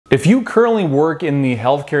If you currently work in the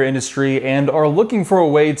healthcare industry and are looking for a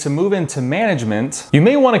way to move into management, you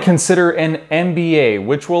may want to consider an MBA,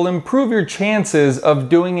 which will improve your chances of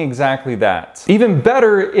doing exactly that. Even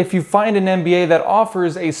better if you find an MBA that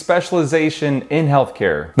offers a specialization in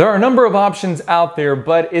healthcare. There are a number of options out there,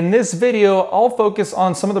 but in this video, I'll focus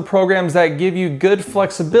on some of the programs that give you good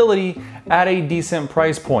flexibility at a decent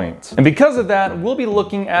price point. And because of that, we'll be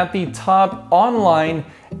looking at the top online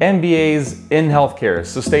MBAs in healthcare,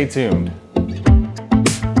 so stay tuned.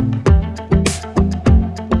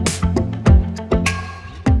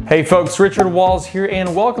 Hey folks, Richard Walls here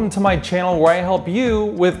and welcome to my channel where I help you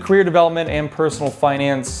with career development and personal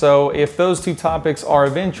finance. So if those two topics are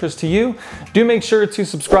of interest to you, do make sure to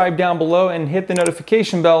subscribe down below and hit the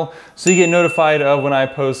notification bell so you get notified of when I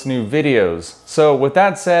post new videos. So with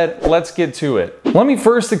that said, let's get to it. Let me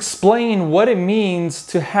first explain what it means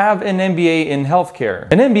to have an MBA in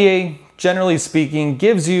healthcare. An MBA, generally speaking,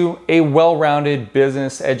 gives you a well-rounded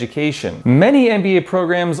business education. Many MBA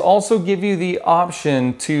programs also give you the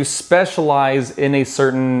option to specialize in a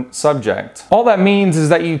certain subject. All that means is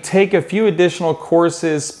that you take a few additional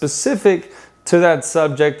courses specific to that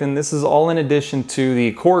subject, and this is all in addition to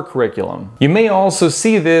the core curriculum. You may also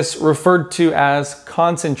see this referred to as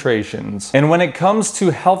concentrations. And when it comes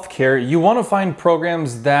to healthcare, you want to find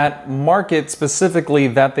programs that market specifically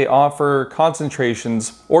that they offer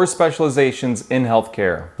concentrations or specializations in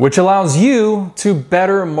healthcare, which allows you to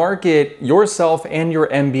better market yourself and your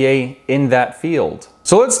MBA in that field.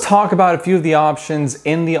 So let's talk about a few of the options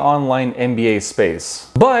in the online MBA space.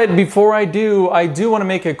 But before I do want to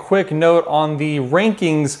make a quick note on the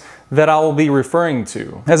rankings that I will be referring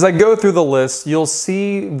to. As I go through the list, you'll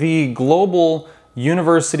see the global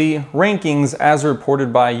university rankings as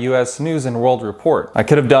reported by US News and World Report. I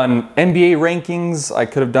could have done MBA rankings, I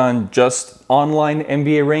could have done just online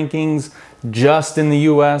MBA rankings, just in the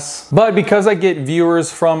US. But because I get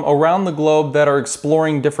viewers from around the globe that are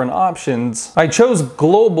exploring different options, I chose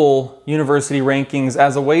global university rankings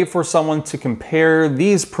as a way for someone to compare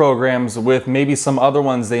these programs with maybe some other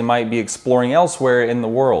ones they might be exploring elsewhere in the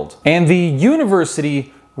world. And the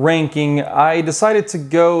university ranking, I decided to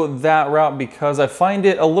go that route because I find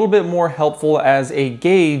it a little bit more helpful as a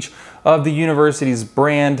gauge of the university's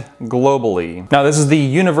brand globally. Now, this is the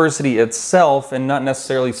university itself and not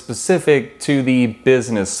necessarily specific to the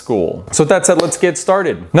business school. So with that said, let's get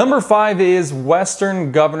started. Number 5 is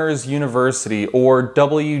Western Governors University, or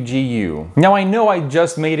WGU. Now, I know I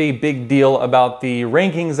just made a big deal about the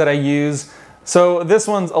rankings that I use, so this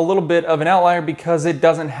one's a little bit of an outlier because it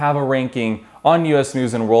doesn't have a ranking on US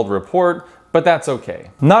News and World Report, but that's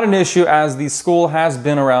okay. Not an issue as the school has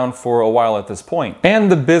been around for a while at this point.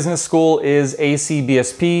 And the business school is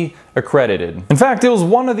ACBSP accredited. In fact, it was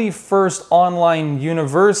one of the first online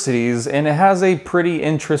universities and it has a pretty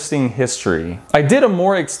interesting history. I did a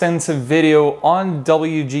more extensive video on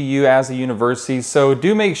WGU as a university, so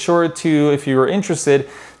do make sure to, if you're interested,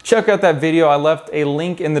 check out that video. I left a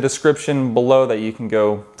link in the description below that you can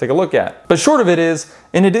go take a look at. But short of it is,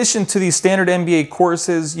 in addition to the standard MBA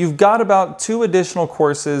courses, you've got about 2 additional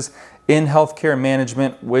courses in healthcare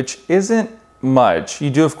management, which isn't much. You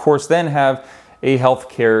do, of course, then have a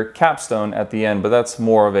healthcare capstone at the end, but that's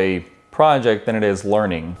more of a project than it is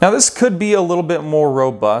learning. Now, this could be a little bit more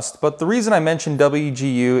robust, but the reason I mentioned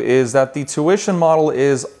WGU is that the tuition model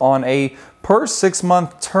is on a per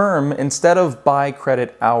 6-month term instead of by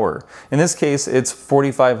credit hour. In this case, it's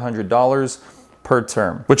 $4,500 per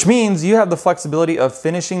term, which means you have the flexibility of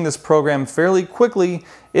finishing this program fairly quickly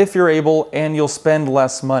if you're able, and you'll spend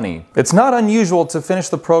less money. It's not unusual to finish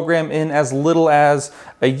the program in as little as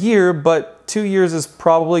a year, but 2 years is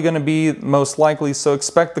probably going to be most likely, so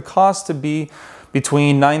expect the cost to be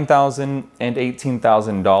between $9,000 and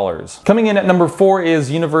 $18,000. Coming in at number 4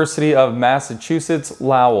 is University of Massachusetts,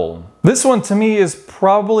 Lowell. This one to me is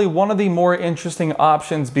probably one of the more interesting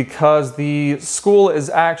options because the school is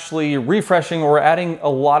actually refreshing or adding a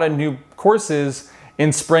lot of new courses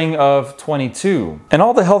in spring of 22. And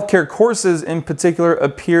all the healthcare courses in particular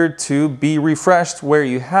appear to be refreshed, where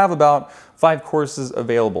you have about 5 courses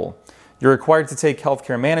available. You're required to take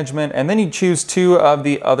healthcare management, and then you choose 2 of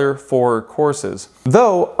the other 4 courses.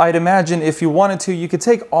 Though, I'd imagine if you wanted to, you could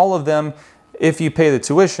take all of them if you pay the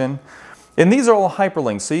tuition. And these are all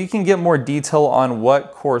hyperlinks, so you can get more detail on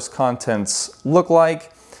what course contents look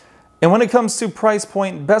like. And when it comes to price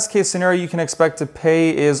point, best case scenario you can expect to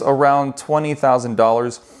pay is around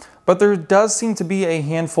 $20,000. but there does seem to be a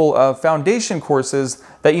handful of foundation courses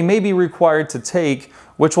that you may be required to take,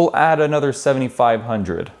 which will add another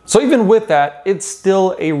 $7,500. So even with that, it's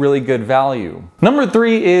still a really good value. Number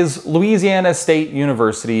 3 is Louisiana State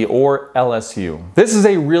University, or LSU. This is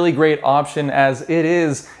a really great option as it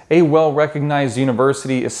is a well-recognized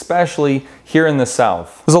university, especially here in the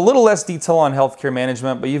South. There's a little less detail on healthcare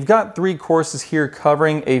management, but you've got 3 courses here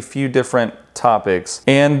covering a few different topics.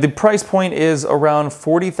 And the price point is around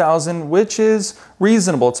 $40,000, which is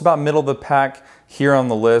reasonable. It's about middle of the pack here on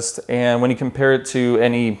the list. And when you compare it to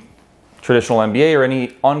any traditional MBA or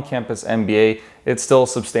any on-campus MBA, it's still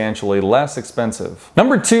substantially less expensive.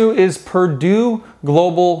 Number 2 is Purdue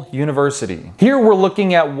Global University. Here we're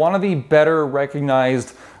looking at one of the better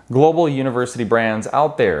recognized global university brands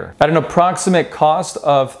out there. At an approximate cost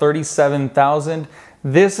of $37,000,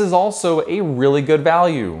 this is also a really good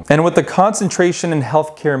value. And with the concentration in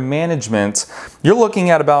healthcare management, you're looking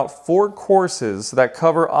at about 4 courses that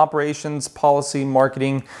cover operations, policy,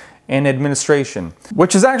 marketing, and administration,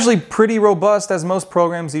 which is actually pretty robust as most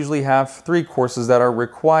programs usually have 3 courses that are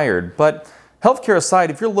required. But healthcare aside,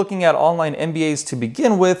 if you're looking at online MBAs to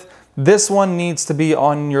begin with, this one needs to be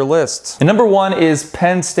on your list. And number 1 is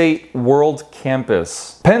Penn State World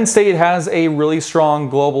Campus. Penn State has a really strong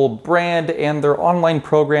global brand and their online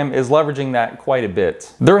program is leveraging that quite a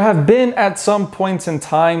bit. There have been at some points in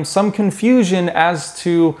time some confusion as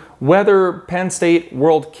to whether Penn State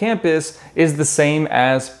World Campus is the same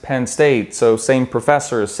as Penn State. So same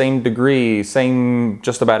professors, same degree, same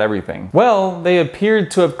just about everything. Well, they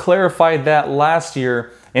appeared to have clarified that last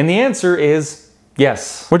year, and the answer is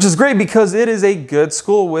yes. Which is great because it is a good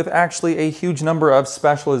school with actually a huge number of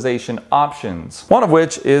specialization options. One of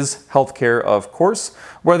which is healthcare, of course,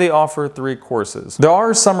 where they offer 3 courses. There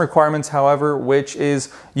are some requirements, however, which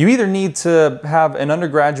is you either need to have an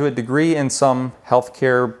undergraduate degree in some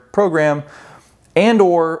healthcare program and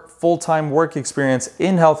or full-time work experience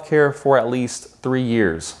in healthcare for at least 3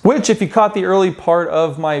 years. Which, if you caught the early part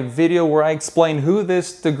of my video where I explain who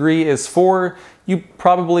this degree is for, you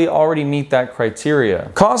probably already meet that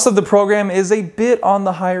criteria. Cost of the program is a bit on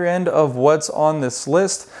the higher end of what's on this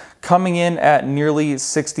list, coming in at nearly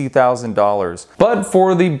 $60,000. But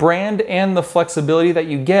for the brand and the flexibility that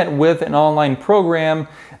you get with an online program,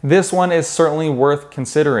 this one is certainly worth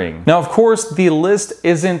considering. Now, of course, the list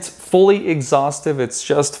isn't fully exhaustive. It's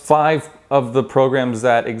just 5 of the programs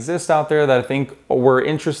that exist out there that I think were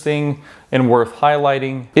interesting and worth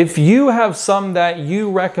highlighting. If you have some that you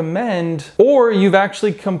recommend, or you've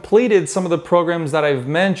actually completed some of the programs that I've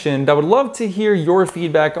mentioned, I would love to hear your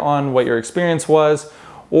feedback on what your experience was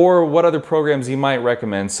or what other programs you might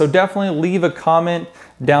recommend. So definitely leave a comment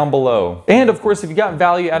down below. And of course, if you got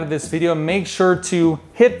value out of this video, make sure to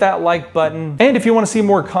hit that like button. And if you want to see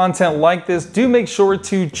more content like this, do make sure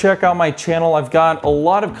to check out my channel. I've got a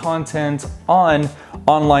lot of content on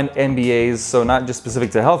online MBAs, so not just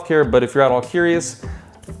specific to healthcare, but if you're at all curious,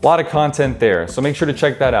 a lot of content there. So make sure to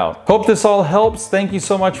check that out. Hope this all helps. Thank you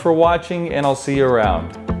so much for watching, and I'll see you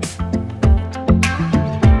around.